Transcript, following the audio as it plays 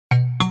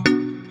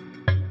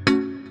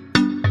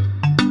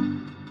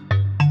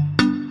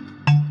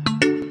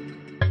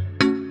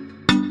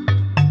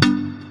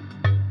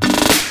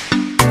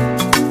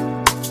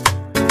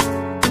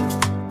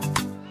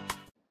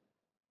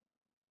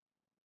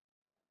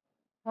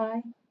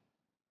Hi,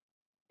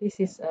 this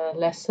is a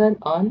lesson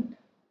on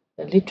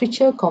the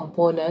literature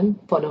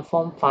component for the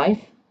Form 5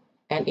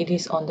 and it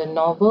is on the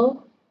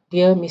novel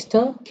Dear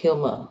Mr.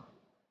 Kilmer.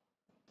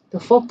 The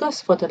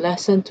focus for the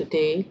lesson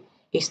today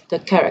is the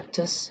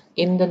characters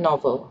in the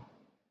novel.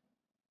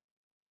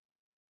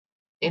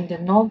 In the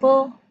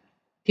novel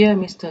Dear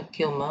Mr.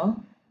 Kilmer,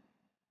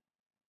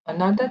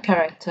 another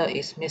character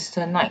is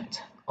Mr.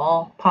 Knight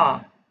or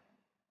Pa.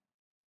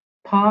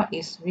 Pa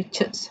is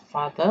Richard's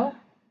father.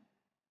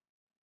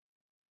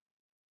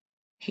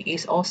 He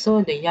is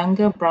also the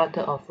younger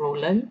brother of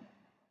Roland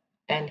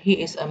and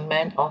he is a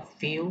man of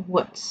few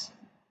words.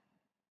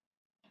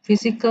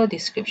 Physical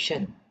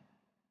description.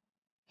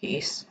 He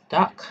is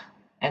dark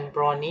and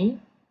brawny,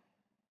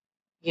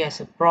 he has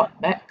a broad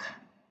back,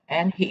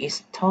 and he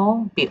is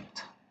tall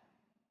built.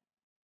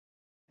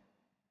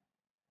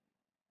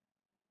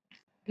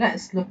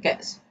 Let's look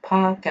at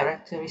Pa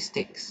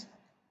characteristics.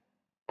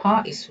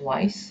 Pa is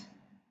wise.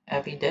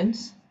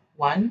 Evidence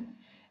 1.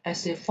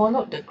 As they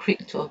followed the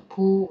creek to a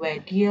pool where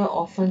deer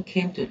often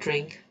came to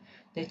drink,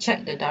 they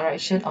checked the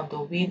direction of the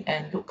wind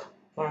and looked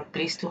for a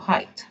place to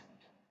hide.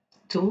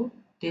 2.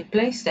 They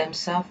placed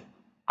themselves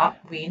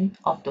upwind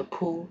of the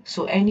pool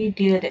so any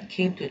deer that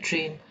came to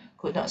drink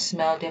could not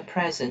smell their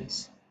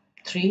presence.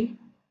 3.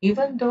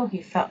 Even though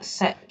he felt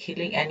sad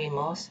killing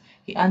animals,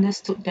 he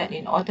understood that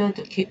in order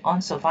to keep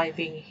on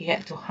surviving, he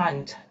had to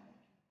hunt.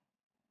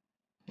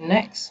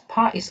 Next,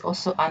 Pa is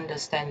also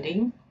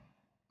understanding.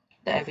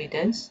 The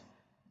evidence.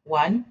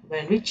 1.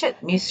 When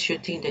Richard missed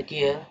shooting the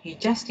deer, he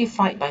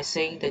justified by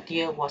saying the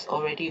deer was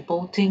already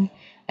bolting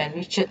and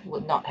Richard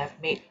would not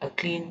have made a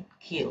clean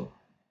kill.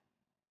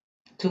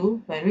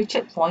 2. When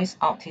Richard voiced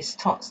out his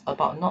thoughts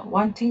about not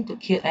wanting to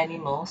kill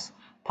animals,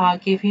 Pa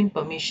gave him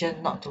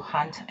permission not to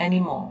hunt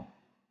anymore.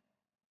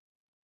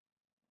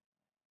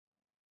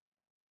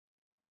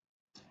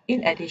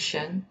 In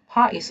addition,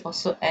 Pa is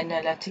also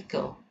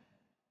analytical.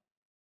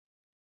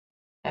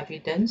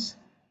 Evidence.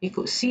 He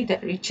could see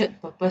that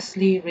Richard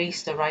purposely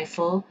raised the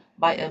rifle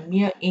by a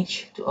mere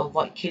inch to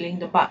avoid killing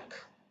the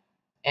buck.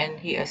 And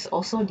he is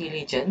also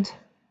diligent.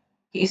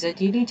 He is a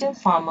diligent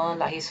farmer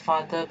like his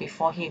father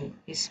before him.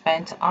 He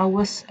spent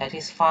hours at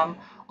his farm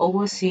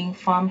overseeing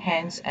farm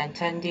hands and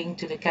tending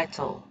to the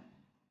cattle.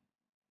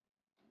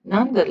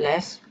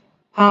 Nonetheless,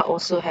 Pa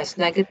also has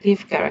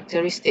negative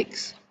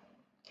characteristics.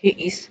 He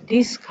is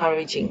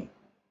discouraging.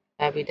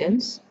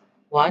 Evidence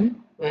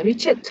 1. When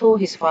Richard told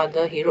his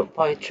father he wrote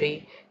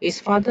poetry, his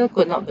father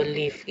could not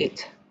believe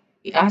it.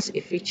 He asked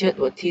if Richard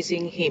were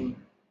teasing him.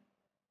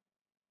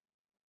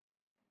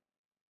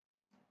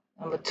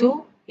 Number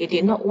 2. He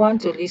did not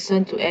want to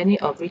listen to any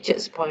of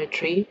Richard's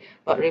poetry,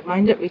 but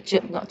reminded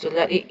Richard not to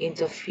let it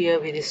interfere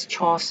with his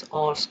chores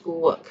or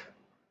schoolwork.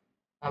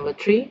 Number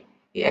 3.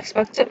 He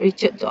expected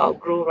Richard to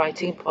outgrow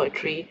writing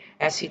poetry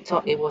as he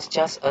thought it was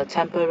just a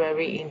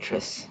temporary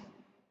interest.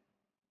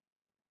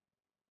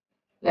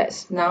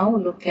 Let's now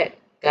look at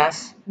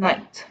Gus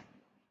Knight.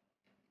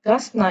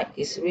 Gus Knight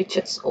is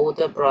Richard's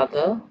older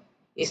brother,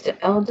 is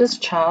the eldest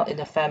child in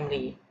the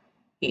family.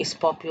 He is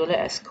popular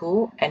at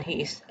school and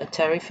he is a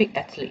terrific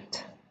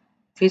athlete.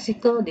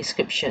 Physical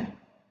description.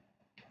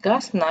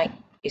 Gus Knight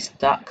is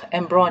dark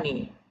and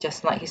brawny,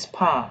 just like his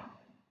pa.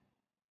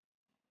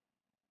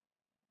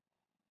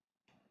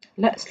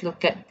 Let's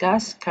look at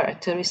Gus'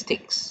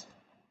 characteristics.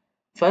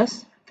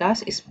 First,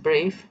 Gus is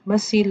brave,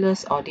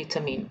 merciless or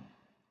determined.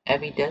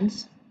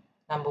 Evidence.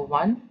 Number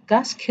 1.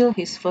 Gus killed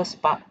his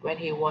first buck when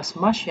he was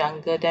much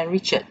younger than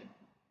Richard.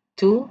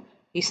 2.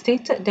 He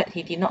stated that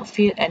he did not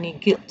feel any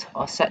guilt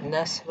or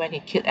sadness when he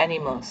killed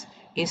animals.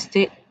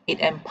 Instead, it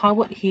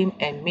empowered him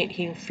and made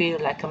him feel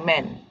like a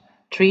man.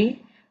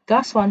 3.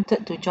 Gus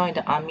wanted to join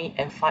the army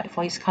and fight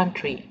for his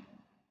country.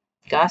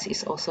 Gus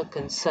is also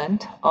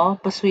concerned or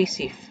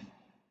persuasive.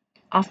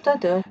 After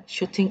the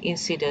shooting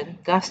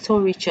incident, Gus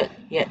told Richard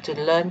he had to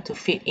learn to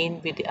fit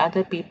in with the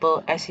other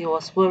people as he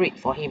was worried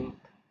for him.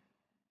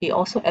 He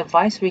also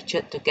advised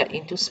Richard to get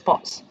into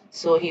sports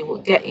so he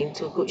would get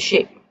into good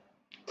shape.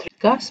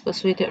 Gus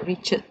persuaded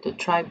Richard to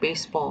try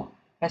baseball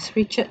as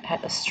Richard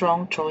had a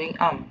strong throwing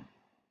arm.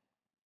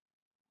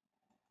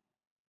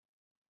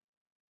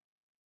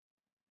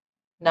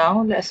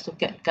 Now let's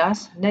look at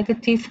Gus'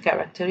 negative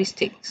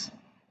characteristics.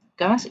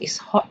 Gus is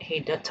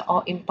hot-headed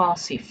or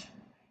impulsive.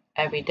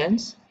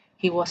 Evidence.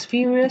 He was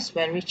furious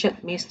when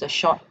Richard missed the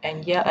shot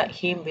and yelled at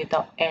him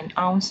without an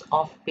ounce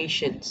of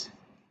patience.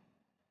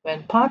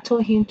 When Pa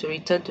told him to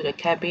return to the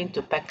cabin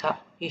to pack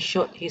up, he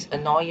showed his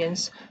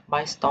annoyance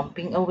by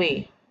stomping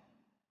away.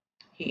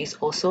 He is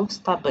also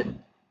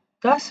stubborn.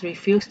 Gus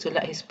refused to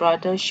let his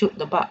brother shoot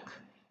the buck.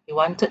 He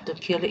wanted to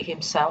kill it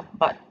himself,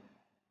 but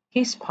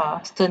his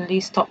pa sternly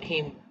stopped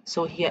him,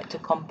 so he had to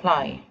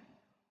comply.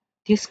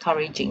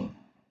 Discouraging.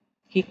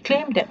 He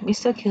claimed that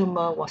Mr.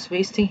 Kilmer was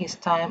wasting his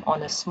time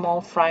on a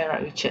small fry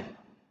like Richard.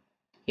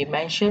 He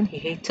mentioned he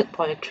hated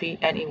poetry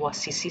and it was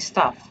sissy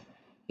stuff.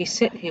 He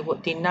said he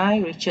would deny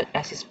Richard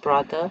as his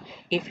brother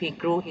if he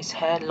grew his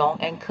hair long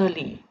and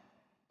curly.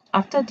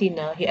 After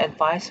dinner, he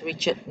advised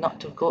Richard not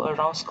to go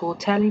around school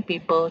telling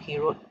people he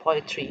wrote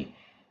poetry.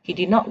 He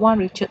did not want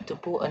Richard to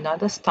pull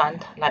another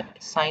stunt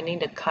like signing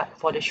the card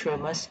for the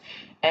Schermers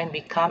and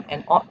become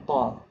an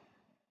oddball.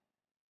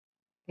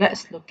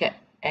 Let's look at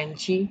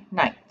Angie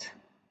Knight.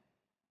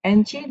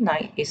 Angie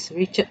Knight is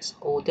Richard's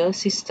older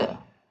sister.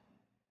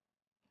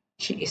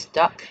 She is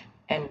dark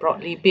and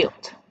broadly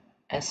built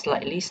and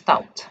slightly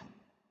stout.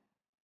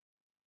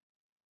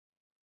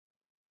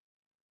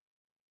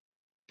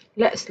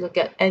 Let's look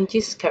at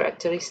Angie's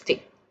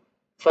characteristic.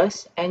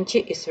 First, Angie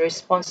is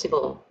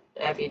responsible.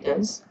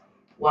 Evidence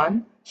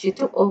 1. She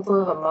took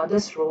over her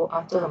mother's role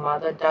after her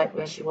mother died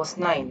when she was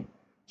 9.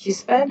 She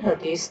spent her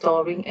days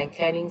storing and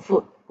canning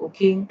food,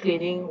 cooking,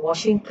 cleaning,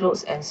 washing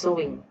clothes, and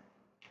sewing.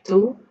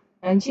 2.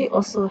 Angie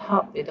also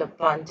helped with the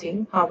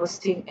planting,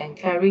 harvesting, and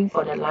caring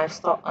for the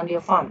livestock on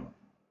their farm.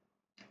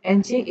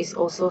 Angie is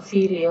also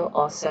filial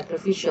or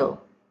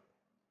sacrificial.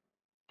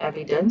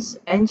 Evidence: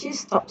 Angie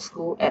stopped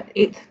school at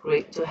 8th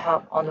grade to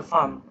help on the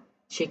farm.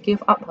 She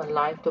gave up her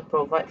life to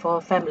provide for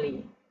her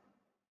family.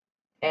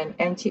 And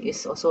Angie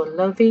is also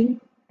loving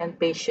and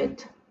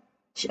patient.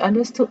 She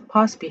understood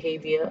past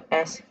behavior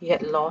as he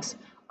had lost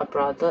a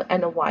brother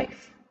and a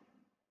wife.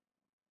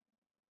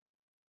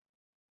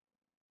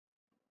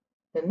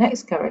 The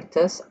next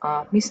characters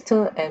are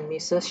Mr. and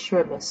Mrs.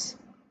 Schermer.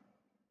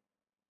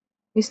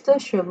 Mr.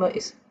 Schermer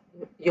is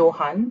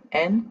Johann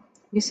and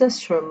Mrs.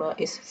 Schermer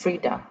is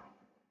Frida.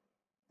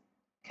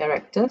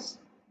 Characters: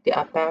 they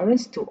are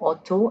parents to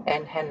Otto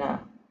and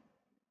Hannah.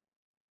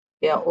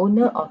 They are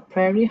owner of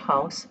Prairie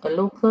House, a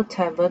local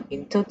tavern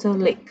in Turtle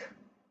Lake.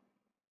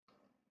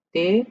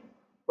 They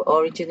were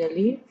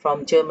originally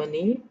from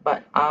Germany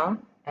but are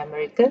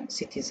American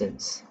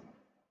citizens.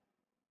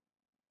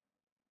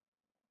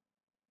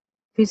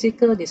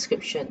 Physical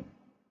description: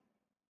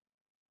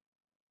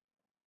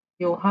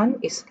 Johann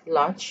is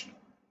large,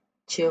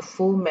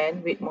 cheerful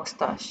man with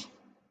mustache,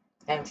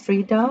 and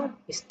Frida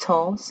is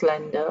tall,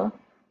 slender.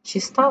 She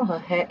styled her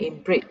hair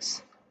in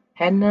braids.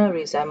 Hannah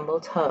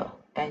resembled her,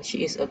 and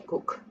she is a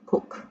good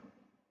cook.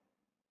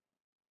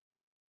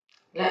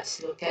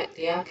 Let's look at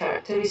their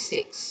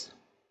characteristics.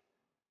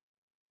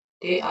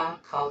 They are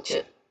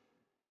cultured.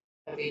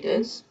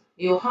 Evidence: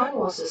 Johann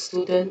was a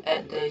student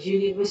at the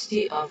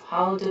University of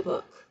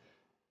Heidelberg.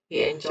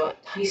 He enjoyed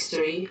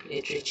history,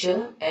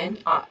 literature,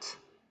 and art,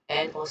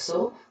 and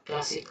also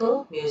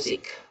classical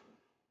music.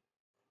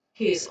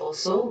 He is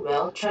also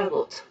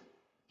well-traveled.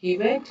 He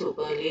went to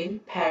Berlin,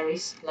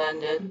 Paris,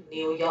 London,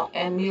 New York,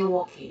 and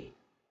Milwaukee.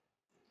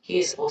 He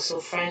is also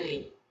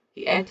friendly.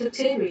 He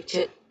entertained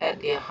Richard at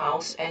their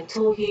house and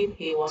told him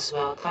he was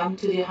welcome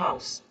to their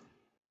house.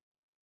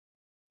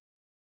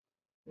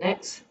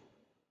 Next,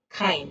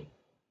 kind.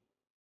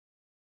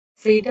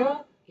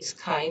 Frida is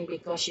kind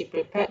because she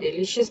prepared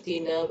delicious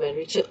dinner when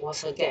Richard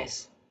was her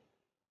guest.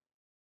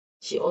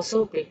 She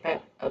also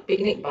prepared a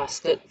picnic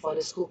basket for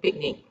the school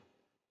picnic,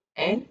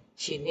 and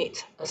she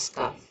knit a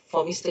scarf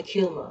for Mr.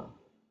 Kilmer.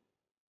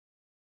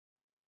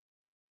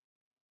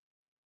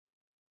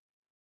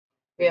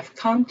 We have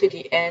come to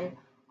the end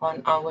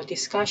on our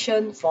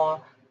discussion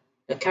for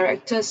the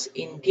characters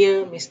in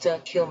Dear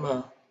Mr.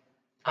 Kilmer.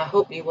 I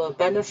hope you will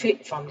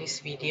benefit from this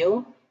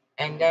video,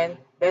 and then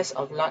best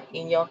of luck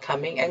in your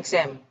coming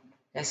exam.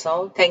 That's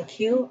all. Thank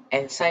you,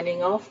 and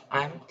signing off,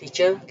 I'm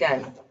Teacher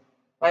Gan.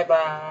 Bye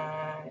bye.